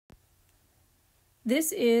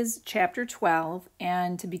This is chapter 12,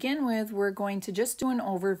 and to begin with, we're going to just do an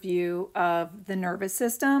overview of the nervous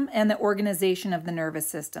system and the organization of the nervous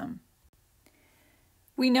system.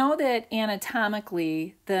 We know that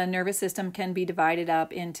anatomically, the nervous system can be divided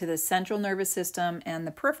up into the central nervous system and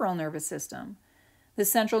the peripheral nervous system. The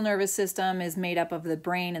central nervous system is made up of the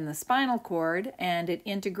brain and the spinal cord, and it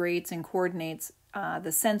integrates and coordinates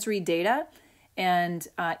the sensory data and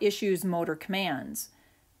issues motor commands.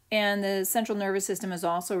 And the central nervous system is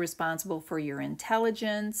also responsible for your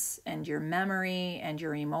intelligence and your memory and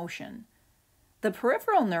your emotion. The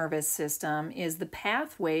peripheral nervous system is the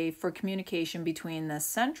pathway for communication between the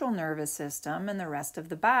central nervous system and the rest of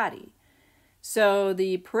the body. So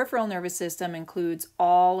the peripheral nervous system includes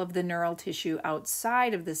all of the neural tissue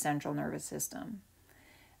outside of the central nervous system.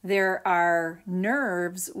 There are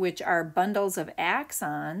nerves, which are bundles of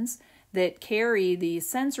axons that carry the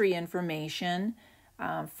sensory information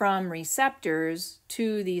from receptors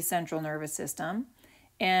to the central nervous system.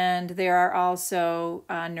 And there are also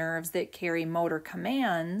nerves that carry motor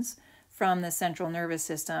commands from the central nervous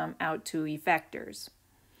system out to effectors.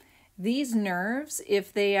 These nerves,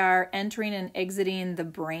 if they are entering and exiting the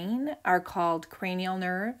brain, are called cranial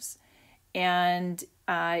nerves. And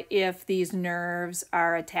if these nerves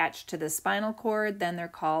are attached to the spinal cord, then they're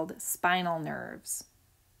called spinal nerves.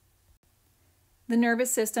 The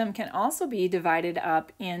nervous system can also be divided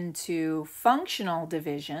up into functional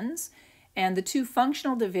divisions, and the two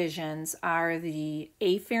functional divisions are the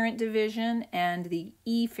afferent division and the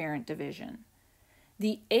efferent division.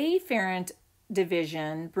 The afferent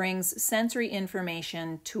division brings sensory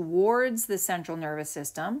information towards the central nervous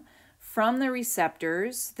system from the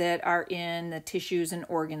receptors that are in the tissues and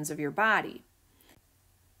organs of your body.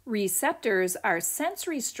 Receptors are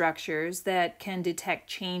sensory structures that can detect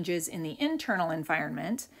changes in the internal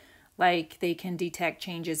environment, like they can detect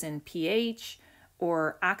changes in pH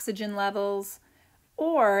or oxygen levels,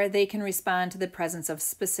 or they can respond to the presence of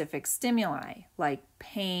specific stimuli, like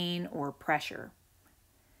pain or pressure.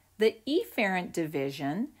 The efferent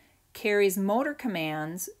division carries motor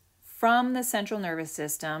commands from the central nervous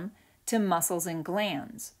system to muscles and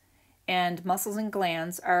glands, and muscles and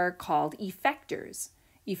glands are called effectors.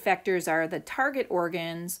 Effectors are the target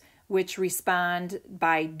organs which respond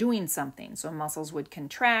by doing something. So muscles would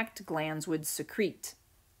contract, glands would secrete.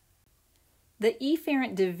 The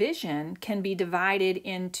efferent division can be divided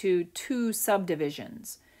into two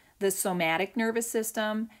subdivisions, the somatic nervous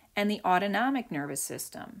system and the autonomic nervous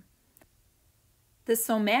system. The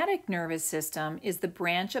somatic nervous system is the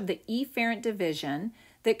branch of the efferent division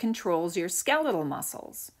that controls your skeletal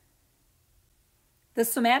muscles. The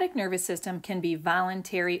somatic nervous system can be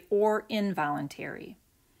voluntary or involuntary.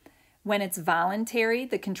 When it's voluntary,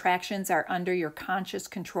 the contractions are under your conscious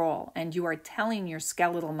control and you are telling your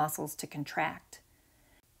skeletal muscles to contract.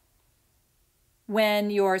 When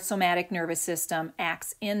your somatic nervous system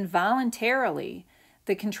acts involuntarily,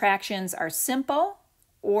 the contractions are simple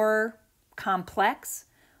or complex,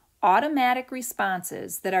 automatic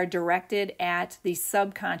responses that are directed at the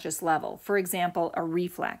subconscious level. For example, a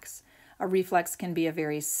reflex. A reflex can be a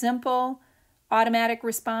very simple automatic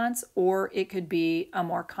response, or it could be a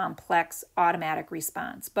more complex automatic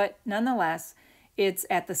response. But nonetheless, it's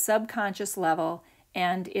at the subconscious level,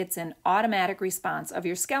 and it's an automatic response of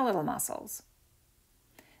your skeletal muscles.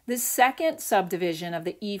 The second subdivision of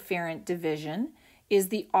the efferent division is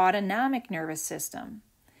the autonomic nervous system.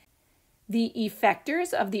 The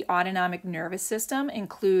effectors of the autonomic nervous system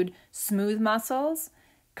include smooth muscles,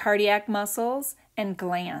 cardiac muscles, and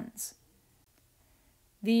glands.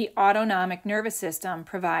 The autonomic nervous system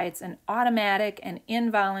provides an automatic and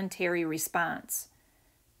involuntary response.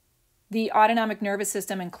 The autonomic nervous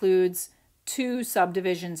system includes two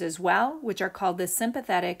subdivisions as well, which are called the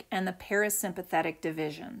sympathetic and the parasympathetic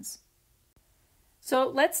divisions. So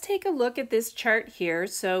let's take a look at this chart here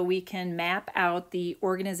so we can map out the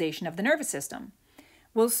organization of the nervous system.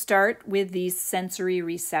 We'll start with these sensory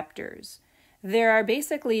receptors. There are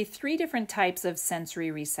basically three different types of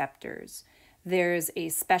sensory receptors. There's a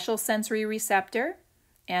special sensory receptor,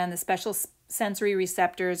 and the special sensory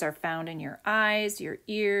receptors are found in your eyes, your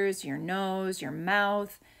ears, your nose, your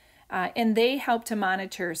mouth, and they help to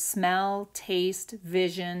monitor smell, taste,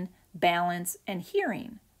 vision, balance, and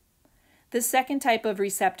hearing. The second type of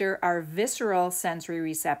receptor are visceral sensory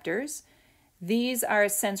receptors. These are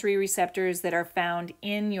sensory receptors that are found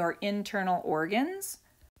in your internal organs,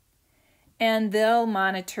 and they'll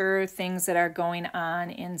monitor things that are going on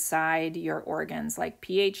inside your organs, like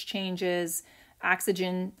pH changes,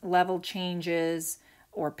 oxygen level changes,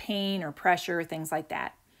 or pain or pressure, things like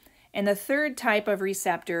that. And the third type of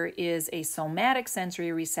receptor is a somatic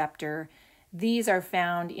sensory receptor. These are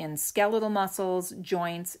found in skeletal muscles,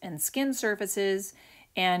 joints, and skin surfaces,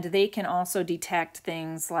 and they can also detect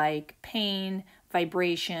things like pain,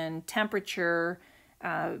 vibration, temperature,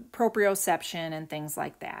 proprioception, and things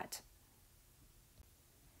like that.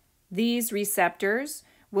 These receptors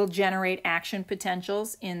will generate action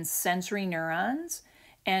potentials in sensory neurons,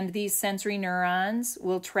 and these sensory neurons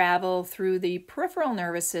will travel through the peripheral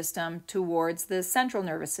nervous system towards the central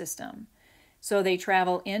nervous system. So they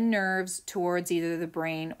travel in nerves towards either the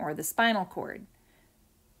brain or the spinal cord.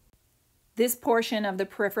 This portion of the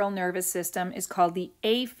peripheral nervous system is called the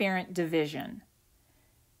afferent division.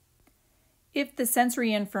 If the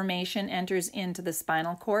sensory information enters into the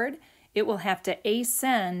spinal cord, it will have to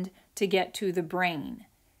ascend to get to the brain.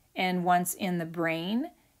 And once in the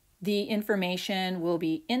brain, the information will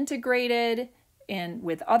be integrated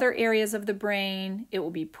with other areas of the brain. It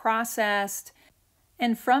will be processed.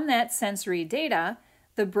 And from that sensory data,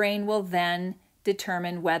 the brain will then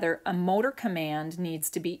determine whether a motor command needs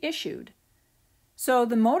to be issued. So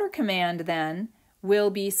the motor command then will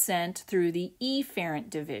be sent through the efferent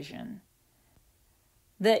division.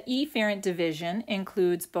 The efferent division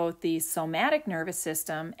includes both the somatic nervous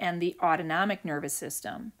system and the autonomic nervous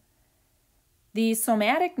system. The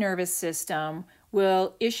somatic nervous system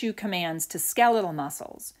will issue commands to skeletal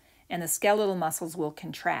muscles, and the skeletal muscles will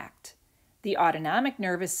contract. The autonomic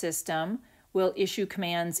nervous system will issue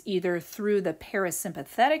commands either through the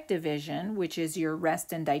parasympathetic division, which is your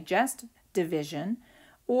rest and digest division,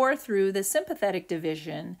 or through the sympathetic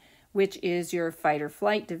division, which is your fight or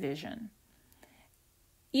flight division.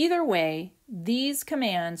 Either way, these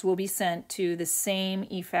commands will be sent to the same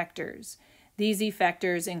effectors. These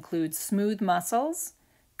effectors include smooth muscles,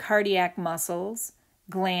 cardiac muscles,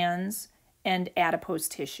 glands, and adipose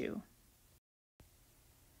tissue.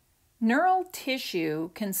 Neural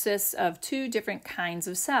tissue consists of two different kinds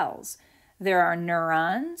of cells. There are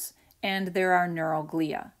neurons and there are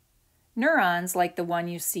neuroglia. Neurons, like the one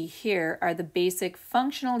you see here, are the basic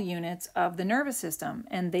functional units of the nervous system,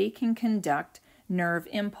 and they can conduct nerve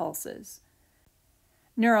impulses.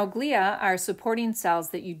 Neuroglia are supporting cells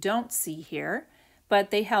that you don't see here,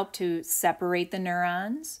 but they help to separate the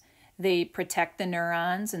neurons, they protect the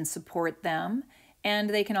neurons and support them, and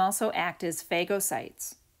they can also act as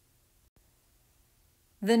phagocytes.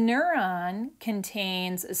 The neuron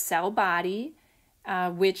contains a cell body,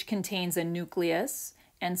 which contains a nucleus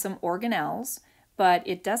and some organelles, but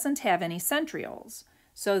it doesn't have any centrioles.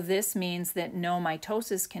 So this means that no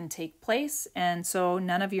mitosis can take place, and so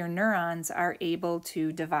none of your neurons are able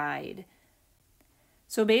to divide.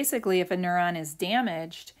 So basically, if a neuron is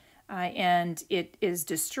damaged and it is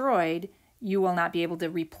destroyed, you will not be able to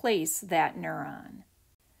replace that neuron.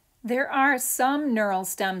 There are some neural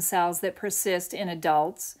stem cells that persist in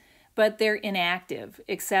adults, but they're inactive,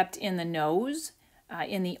 except in the nose,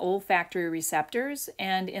 in the olfactory receptors,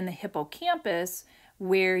 and in the hippocampus,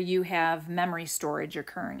 where you have memory storage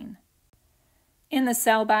occurring. In the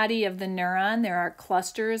cell body of the neuron, there are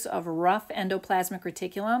clusters of rough endoplasmic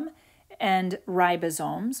reticulum and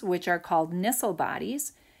ribosomes, which are called Nissl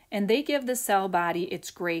bodies, and they give the cell body its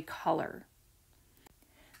gray color.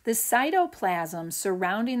 The cytoplasm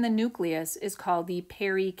surrounding the nucleus is called the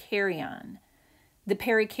perikaryon. The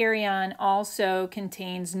perikaryon also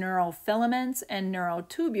contains neurofilaments and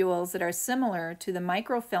neurotubules that are similar to the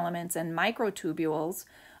microfilaments and microtubules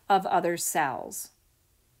of other cells.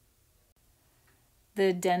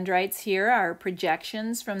 The dendrites here are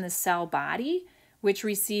projections from the cell body, which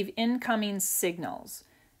receive incoming signals.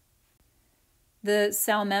 The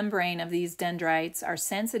cell membrane of these dendrites are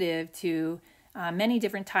sensitive to many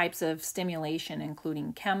different types of stimulation,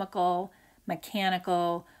 including chemical,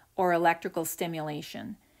 mechanical, or electrical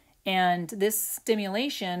stimulation. And this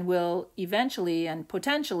stimulation will eventually and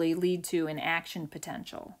potentially lead to an action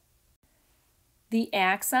potential. The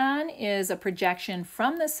axon is a projection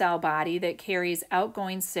from the cell body that carries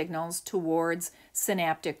outgoing signals towards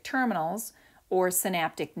synaptic terminals or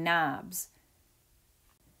synaptic knobs.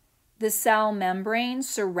 The cell membrane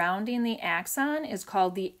surrounding the axon is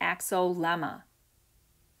called the axolemma.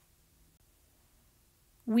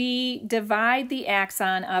 We divide the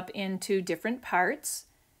axon up into different parts.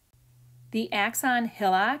 The axon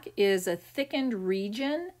hillock is a thickened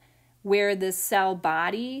region where the cell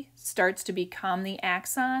body starts to become the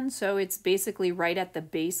axon, so it's basically right at the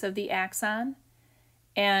base of the axon.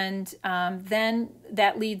 And then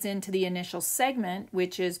that leads into the initial segment,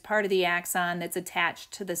 which is part of the axon that's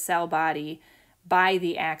attached to the cell body by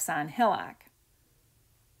the axon hillock.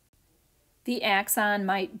 The axon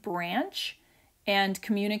might branch and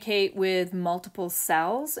communicate with multiple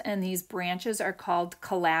cells, and these branches are called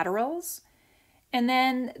collaterals. And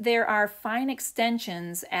then there are fine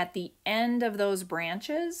extensions at the end of those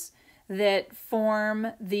branches that form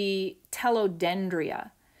the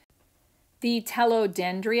telodendria. The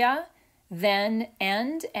telodendria then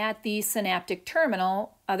end at the synaptic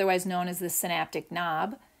terminal, otherwise known as the synaptic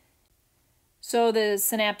knob. So the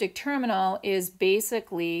synaptic terminal is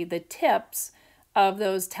basically the tips of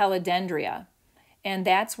those telodendria, and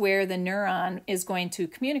that's where the neuron is going to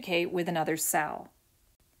communicate with another cell.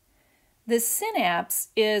 The synapse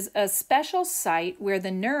is a special site where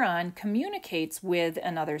the neuron communicates with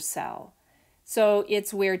another cell. So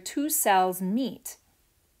it's where two cells meet.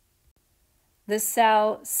 The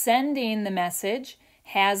cell sending the message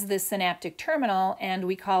has the synaptic terminal, and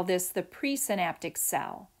we call this the presynaptic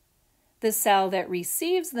cell. The cell that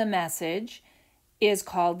receives the message is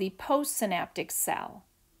called the postsynaptic cell.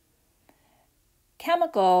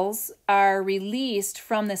 Chemicals are released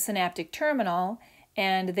from the synaptic terminal,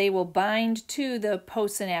 and they will bind to the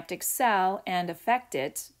postsynaptic cell and affect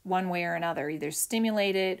it one way or another, either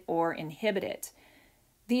stimulate it or inhibit it.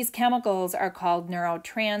 These chemicals are called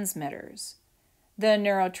neurotransmitters. The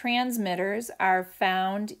neurotransmitters are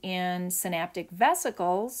found in synaptic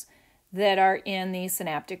vesicles that are in the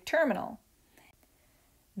synaptic terminal.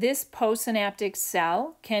 This postsynaptic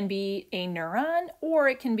cell can be a neuron or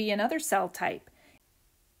it can be another cell type.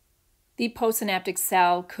 The postsynaptic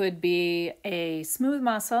cell could be a smooth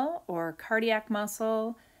muscle or cardiac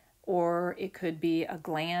muscle, or it could be a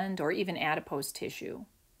gland or even adipose tissue.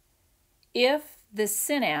 If the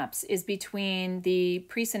synapse is between the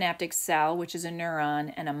presynaptic cell, which is a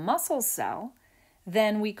neuron, and a muscle cell,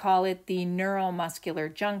 then we call it the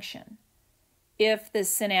neuromuscular junction. If the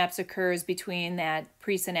synapse occurs between that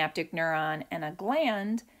presynaptic neuron and a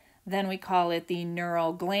gland, then we call it the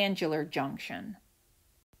neuroglandular junction.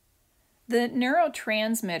 The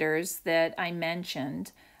neurotransmitters that I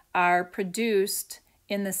mentioned are produced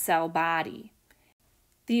in the cell body.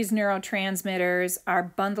 These neurotransmitters are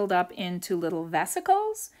bundled up into little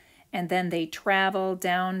vesicles, and then they travel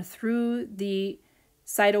down through the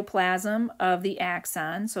cytoplasm of the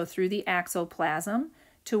axon, so through the axoplasm,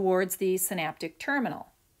 towards the synaptic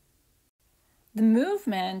terminal. The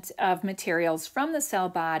movement of materials from the cell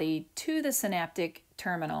body to the synaptic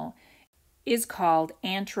terminal is called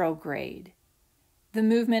anterograde. The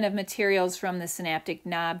movement of materials from the synaptic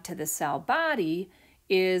knob to the cell body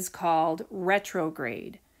is called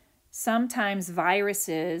retrograde. Sometimes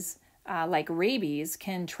viruses, like rabies,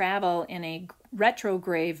 can travel in a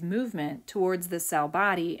retrograde movement towards the cell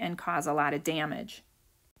body and cause a lot of damage.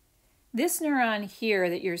 This neuron here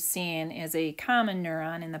that you're seeing is a common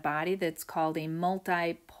neuron in the body that's called a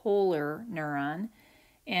multipolar neuron.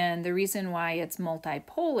 And the reason why it's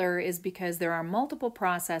multipolar is because there are multiple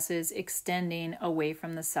processes extending away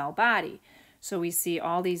from the cell body. So we see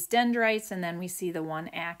all these dendrites, and then we see the one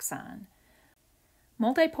axon.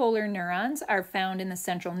 Multipolar neurons are found in the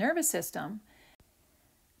central nervous system,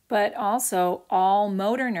 but also all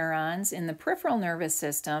motor neurons in the peripheral nervous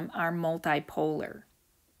system are multipolar.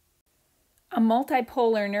 A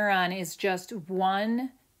multipolar neuron is just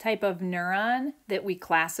one type of neuron that we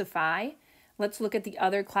classify. Let's look at the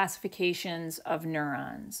other classifications of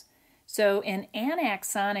neurons. So an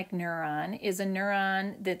anaxonic neuron is a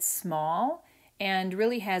neuron that's small and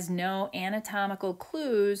really has no anatomical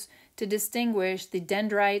clues to distinguish the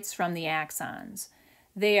dendrites from the axons.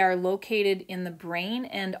 They are located in the brain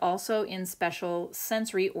and also in special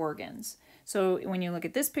sensory organs. So when you look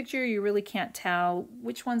at this picture, you really can't tell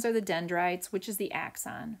which ones are the dendrites, which is the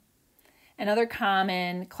axon. Another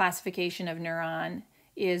common classification of neuron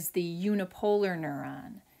is the unipolar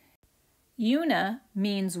neuron. Uni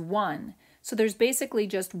means one, so there's basically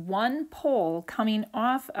just one pole coming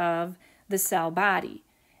off of the cell body.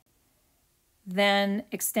 Then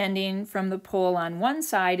extending from the pole on one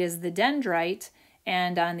side is the dendrite,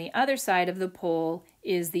 and on the other side of the pole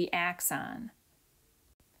is the axon.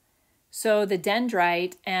 So the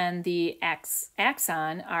dendrite and the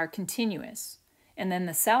axon are continuous, and then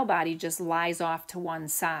the cell body just lies off to one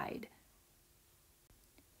side.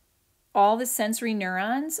 All the sensory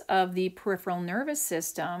neurons of the peripheral nervous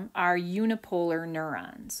system are unipolar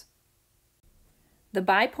neurons. The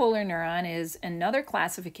bipolar neuron is another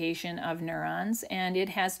classification of neurons, and it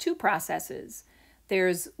has two processes.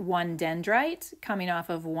 There's one dendrite coming off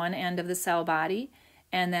of one end of the cell body,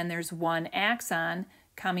 and then there's one axon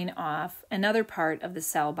coming off another part of the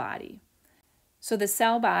cell body. So the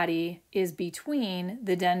cell body is between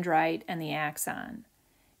the dendrite and the axon.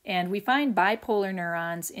 And we find bipolar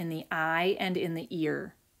neurons in the eye and in the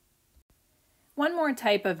ear. One more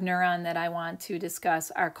type of neuron that I want to discuss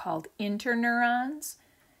are called interneurons.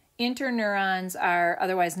 Interneurons are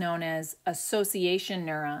otherwise known as association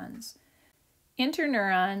neurons.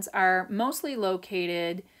 Interneurons are mostly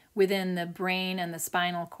located within the brain and the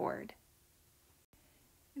spinal cord.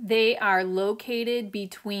 They are located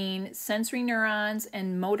between sensory neurons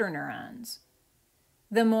and motor neurons.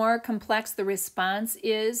 The more complex the response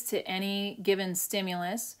is to any given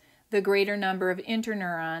stimulus, the greater number of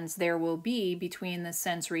interneurons there will be between the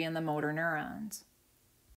sensory and the motor neurons.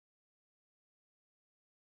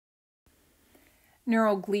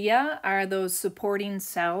 Neuroglia are those supporting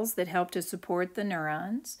cells that help to support the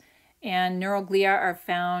neurons, and neuroglia are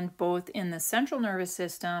found both in the central nervous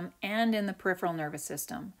system and in the peripheral nervous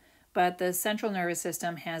system, but the central nervous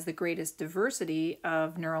system has the greatest diversity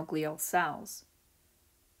of neuroglial cells.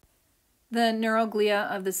 The neuroglia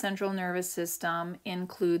of the central nervous system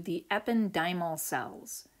include the ependymal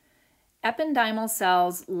cells. Ependymal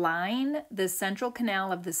cells line the central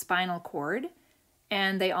canal of the spinal cord,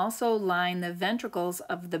 and they also line the ventricles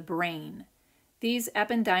of the brain. These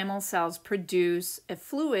ependymal cells produce a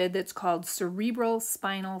fluid that's called cerebral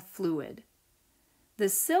spinal fluid. The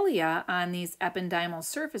cilia on these ependymal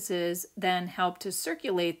surfaces then help to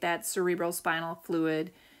circulate that cerebral spinal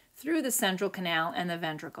fluid through the central canal and the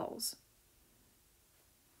ventricles.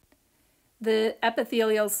 The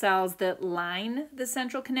epithelial cells that line the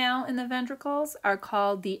central canal and the ventricles are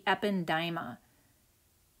called the ependyma.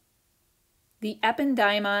 The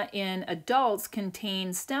ependyma in adults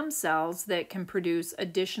contain stem cells that can produce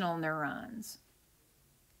additional neurons.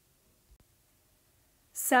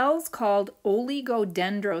 Cells called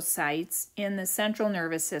oligodendrocytes in the central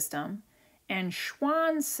nervous system and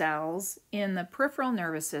Schwann cells in the peripheral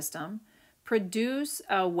nervous system produce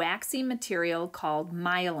a waxy material called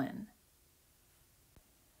myelin.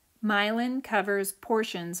 Myelin covers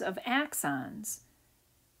portions of axons.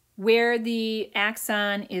 Where the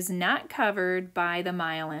axon is not covered by the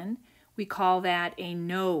myelin, we call that a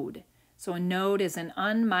node. So a node is an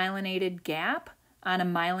unmyelinated gap on a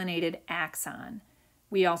myelinated axon.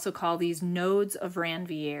 We also call these nodes of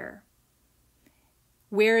Ranvier.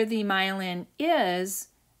 Where the myelin is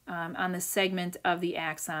on the segment of the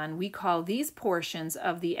axon, we call these portions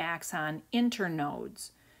of the axon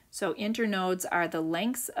internodes. So internodes are the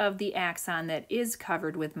lengths of the axon that is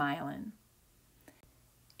covered with myelin.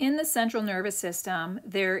 In the central nervous system,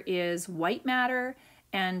 there is white matter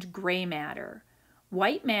and gray matter.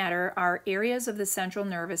 White matter are areas of the central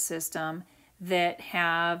nervous system that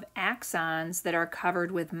have axons that are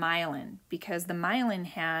covered with myelin because the myelin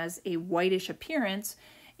has a whitish appearance,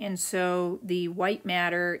 and so the white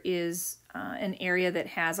matter is an area that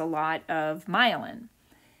has a lot of myelin.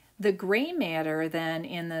 The gray matter then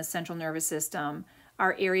in the central nervous system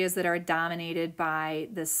are areas that are dominated by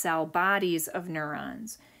the cell bodies of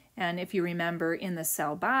neurons. And if you remember, in the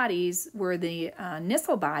cell bodies were the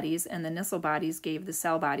Nissl bodies, and the Nissl bodies gave the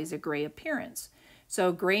cell bodies a gray appearance.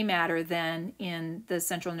 So gray matter then in the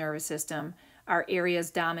central nervous system are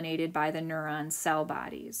areas dominated by the neuron cell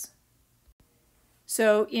bodies.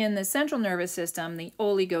 So in the central nervous system, the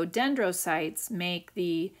oligodendrocytes make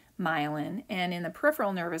the myelin, and in the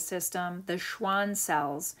peripheral nervous system, the Schwann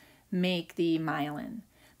cells make the myelin.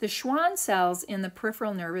 The Schwann cells in the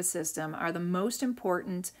peripheral nervous system are the most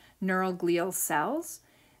important neuroglial cells.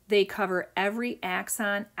 They cover every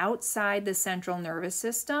axon outside the central nervous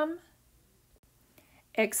system,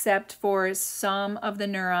 except for some of the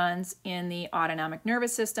neurons in the autonomic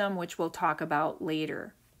nervous system, which we'll talk about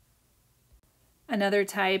later. Another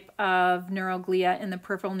type of neuroglia in the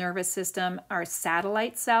peripheral nervous system are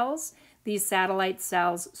satellite cells. These satellite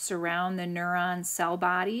cells surround the neuron cell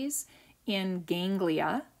bodies in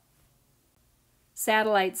ganglia.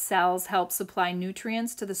 Satellite cells help supply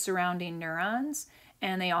nutrients to the surrounding neurons,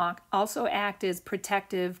 and they also act as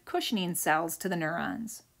protective cushioning cells to the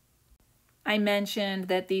neurons. I mentioned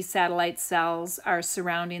that these satellite cells are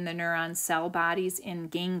surrounding the neuron cell bodies in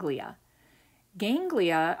ganglia.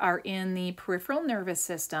 Ganglia are in the peripheral nervous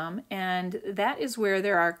system, and that is where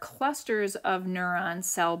there are clusters of neuron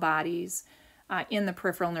cell bodies in the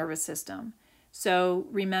peripheral nervous system. So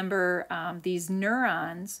remember, these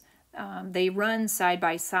neurons, they run side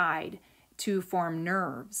by side to form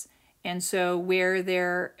nerves. And so where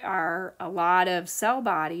there are a lot of cell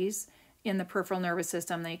bodies in the peripheral nervous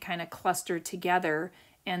system, they kind of cluster together,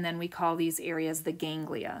 and then we call these areas the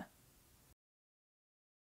ganglia.